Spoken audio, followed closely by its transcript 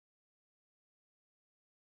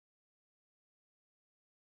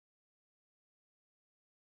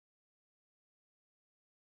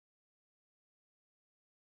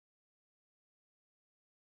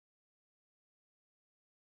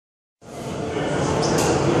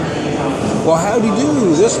Well, howdy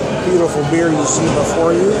do. This beautiful beer you see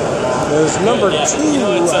before you is number 2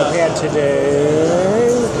 I've had today.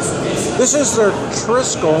 This is their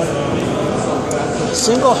Triskel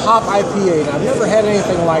single hop IPA. Now, I've never had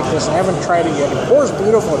anything like this. I haven't tried it yet. It pours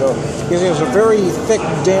beautiful though, because it has a very thick,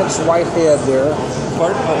 dense white head there.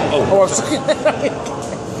 Pardon? Oh, I'm sorry.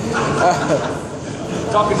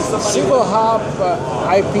 Talking to somebody. Single hop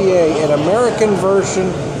IPA, an American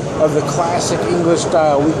version of the classic English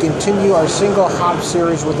style. We continue our single hop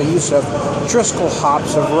series with the use of Triskel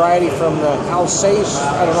hops, a variety from the Alsace,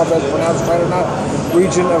 I don't know if that's pronounced right or not,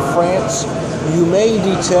 region of France. You may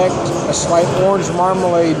detect a slight orange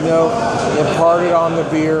marmalade note imparted on the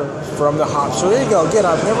beer from the hops. So there you go. Again,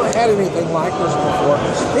 I've never had anything like this before.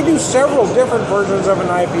 They do several different versions of an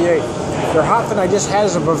IPA. Their hop that I just had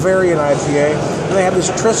is a Bavarian IPA. And they have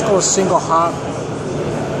this Triskel single hop.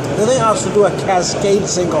 Then they also do a Cascade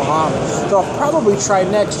single hop. So I'll probably try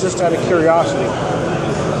next just out of curiosity.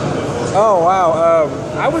 Oh, wow.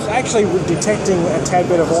 I was actually detecting a tad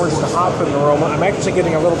bit of orange and hop in the aroma. I'm actually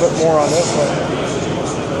getting a little bit more on this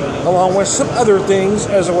one, along with some other things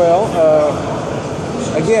as well.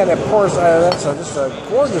 Again, it pours, that's just a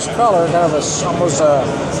gorgeous color, kind of almost a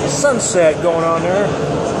sunset going on there.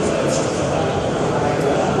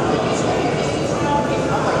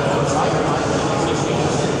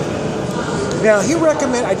 Now, he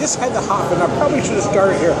recommended, I just had the hop, and I probably should have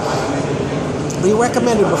started here. He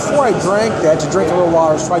recommended before I drank that to drink a little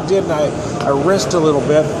water, so I did, and I rinsed a little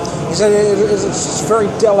bit. He said it's very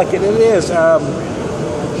delicate. It is.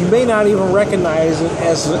 You may not even recognize it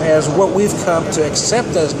as what we've come to accept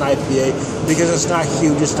as an IPA because it's not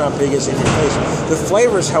huge, it's not big, it's in your face. The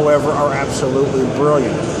flavors, however, are absolutely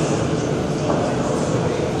brilliant.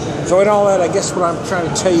 So in all that, I guess what I'm trying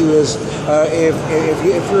to tell you is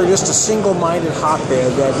if you're just a single-minded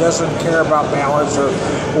hophead that doesn't care about balance or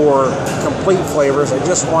complete flavors, that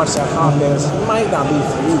just wants that hophead, it might not be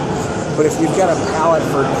for you. But if you've got a palate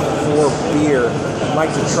for beer,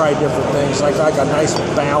 like to try different things, like a nice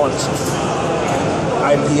balanced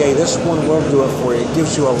IPA, this one will do it for you. It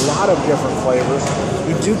gives you a lot of different flavors.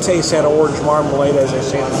 You do taste that orange marmalade, as I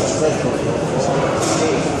say in the description.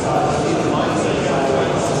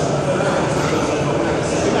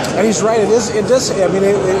 And he's right. It is. I mean,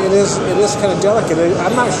 it is kind of delicate.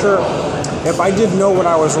 I'm not sure if I didn't know what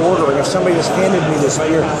I was ordering. If somebody just handed me this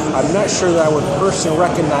beer, I'm not sure that I would personally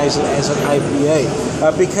recognize it as an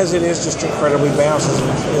IPA because it is just incredibly balanced.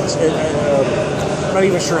 I'm not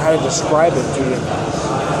even sure how to describe it to you.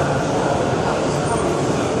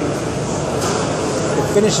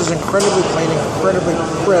 It finishes incredibly clean, incredibly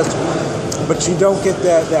crisp. But you don't get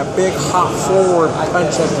that big hop forward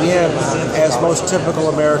punch at the end as most typical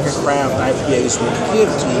American craft IPAs will give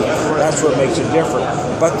to you. That's what makes it different.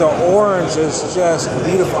 But the orange is just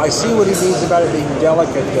beautiful. I see what he means about it being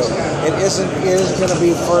delicate, though. It is going to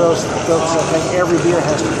be for those folks that think every beer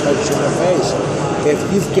has to punch you in the face. If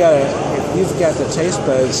you've got the taste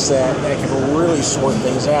buds that can really sort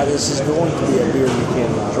things out, this is going to be a beer you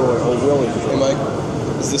can enjoy or will enjoy. Hey, Mike,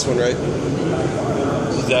 is this one right?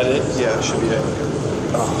 Is that it? Yeah, it should be it.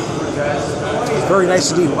 Oh. Very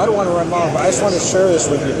nice indeed. I don't want to run long, but I just want to share this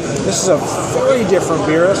with you. This is a very different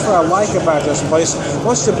beer. That's what I like about this place.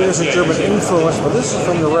 Most of the beers are German influence, but this is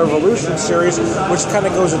from the Revolution series, which kind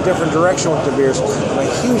of goes a different direction with the beers. I'm a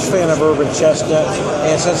huge fan of Urban Chestnut,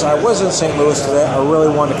 and since I was in St. Louis today, I really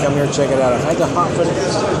wanted to come here and check it out. I've had the hop in it,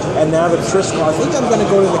 and now the Triskel. I think I'm going to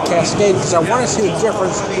go to the Cascade because I want to see the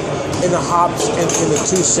difference in the hops and in the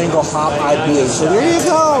 2 single hop IPAs. So there you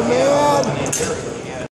go, man.